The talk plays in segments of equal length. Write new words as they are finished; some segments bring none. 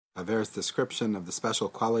Aver's description of the special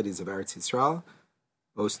qualities of Eretz Yisrael.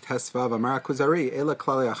 Os tesvav amar kuzari ela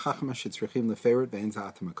klali achachma shetzrichim leferut ve'en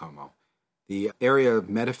za'at makomo. The area of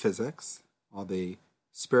metaphysics, all the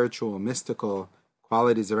spiritual, mystical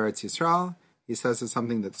qualities of Eretz Yisrael, he says is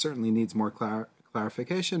something that certainly needs more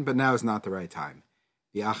clarification, but now is not the right time.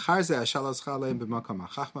 It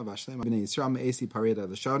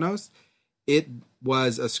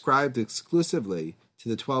was ascribed exclusively to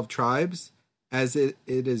the 12 tribes, as it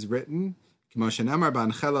is written, when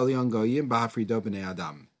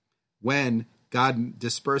God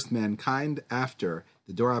dispersed mankind after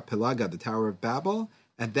the Dora Pelaga, the Tower of Babel,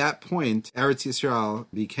 at that point, Eretz Yisrael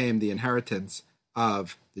became the inheritance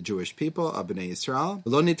of the Jewish people, of Bnei Yisrael.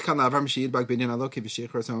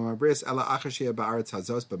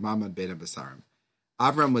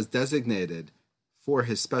 Avram was designated for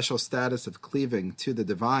his special status of cleaving to the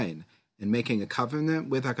divine and making a covenant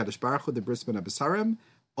with HaKadosh Baruch Hu, the Bris Ben Abasarim,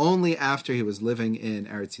 only after he was living in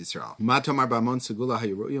Eretz Yisrael.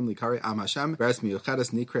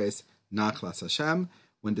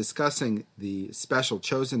 When discussing the special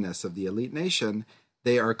chosenness of the elite nation,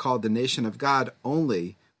 they are called the nation of God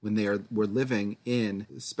only when they were living in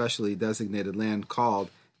a specially designated land called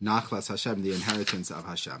Nachlas Hashem, the inheritance of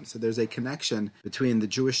Hashem. So there's a connection between the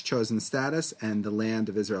Jewish chosen status and the land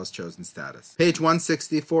of Israel's chosen status. Page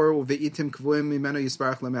 164, Uve'itim kvuim mimeno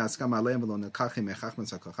yisbarach leme'askam aleim v'lo nekachim echachmas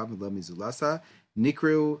ha'kochav v'lo mizulasa,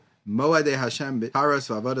 nikru moadei Hashem b'paros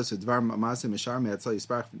v'avodas v'dvar ma'asim mishar me'atzal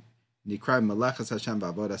yisbarach nikra melechas Hashem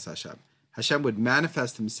v'avodas Hashem. Hashem would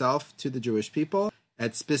manifest himself to the Jewish people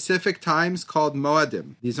at specific times called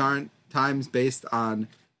Moadim. These aren't times based on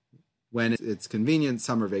when it's convenient,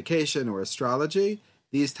 summer vacation or astrology.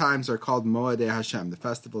 These times are called Moadei Hashem, the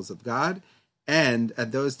festivals of God. And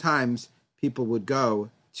at those times, people would go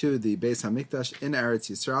to the Beis HaMikdash in Eretz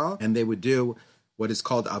Yisrael, and they would do what is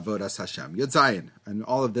called Avodas Hashem, Yud Zayin. And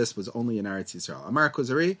all of this was only in Eretz Yisrael. Amar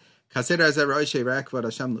Kuzari, says the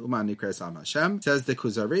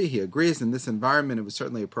Kuzari, he agrees in this environment it was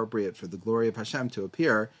certainly appropriate for the glory of Hashem to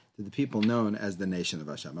appear to the people known as the nation of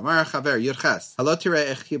Hashem. The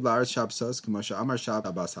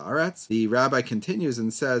rabbi continues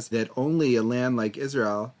and says that only a land like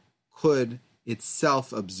Israel could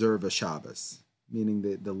itself observe a Shabbos, meaning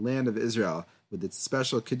that the land of Israel with its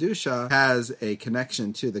special Kedusha has a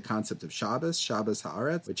connection to the concept of Shabbos, Shabbos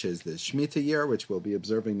Haaretz, which is the Shemitah year, which we'll be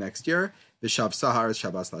observing next year. The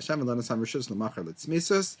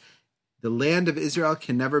land of Israel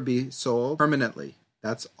can never be sold permanently.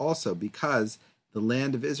 That's also because the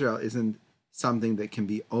land of Israel isn't something that can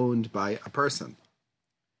be owned by a person,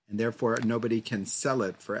 and therefore nobody can sell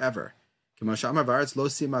it forever. The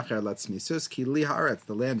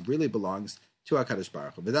land really belongs to HaKadosh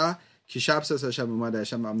Baruch Hu. Shabbos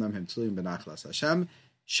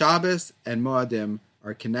and Moadim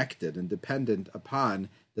are connected and dependent upon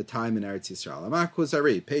the time in Eretz Yisrael. Amar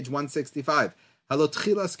Kuzari, page 165. It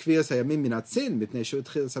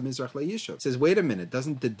says, wait a minute,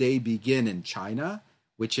 doesn't the day begin in China,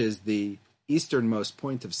 which is the easternmost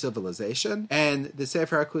point of civilization? And the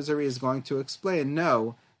Sefer HaKuzari is going to explain,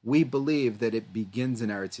 no, we believe that it begins in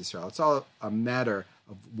Eretz Yisrael. It's all a matter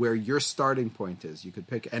of where your starting point is. You could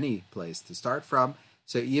pick any place to start from.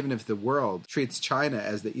 So even if the world treats China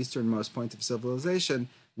as the easternmost point of civilization,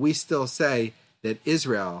 we still say that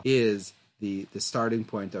Israel is the starting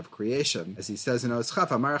point of creation. As he says in Oschaf,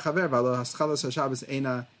 Amar Chaver, V'alo haschalos haShabbos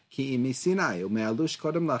eina ki imi Sinai, u'me'alush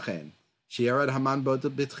kodem lachen, she'yarad haman bo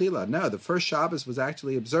b'tchila. No, the first Shabbos was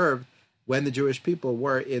actually observed when the Jewish people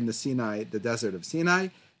were in the Sinai, the desert of Sinai.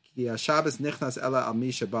 It's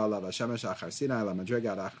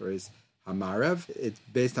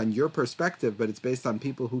based on your perspective, but it's based on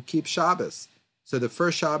people who keep Shabbos. So the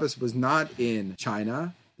first Shabbos was not in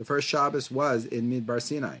China. The first Shabbos was in Midbar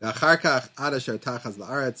Sinai.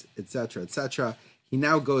 Etc., etc. He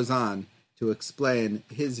now goes on to explain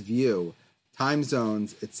his view, time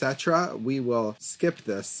zones, etc. We will skip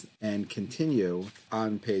this and continue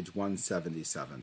on page 177.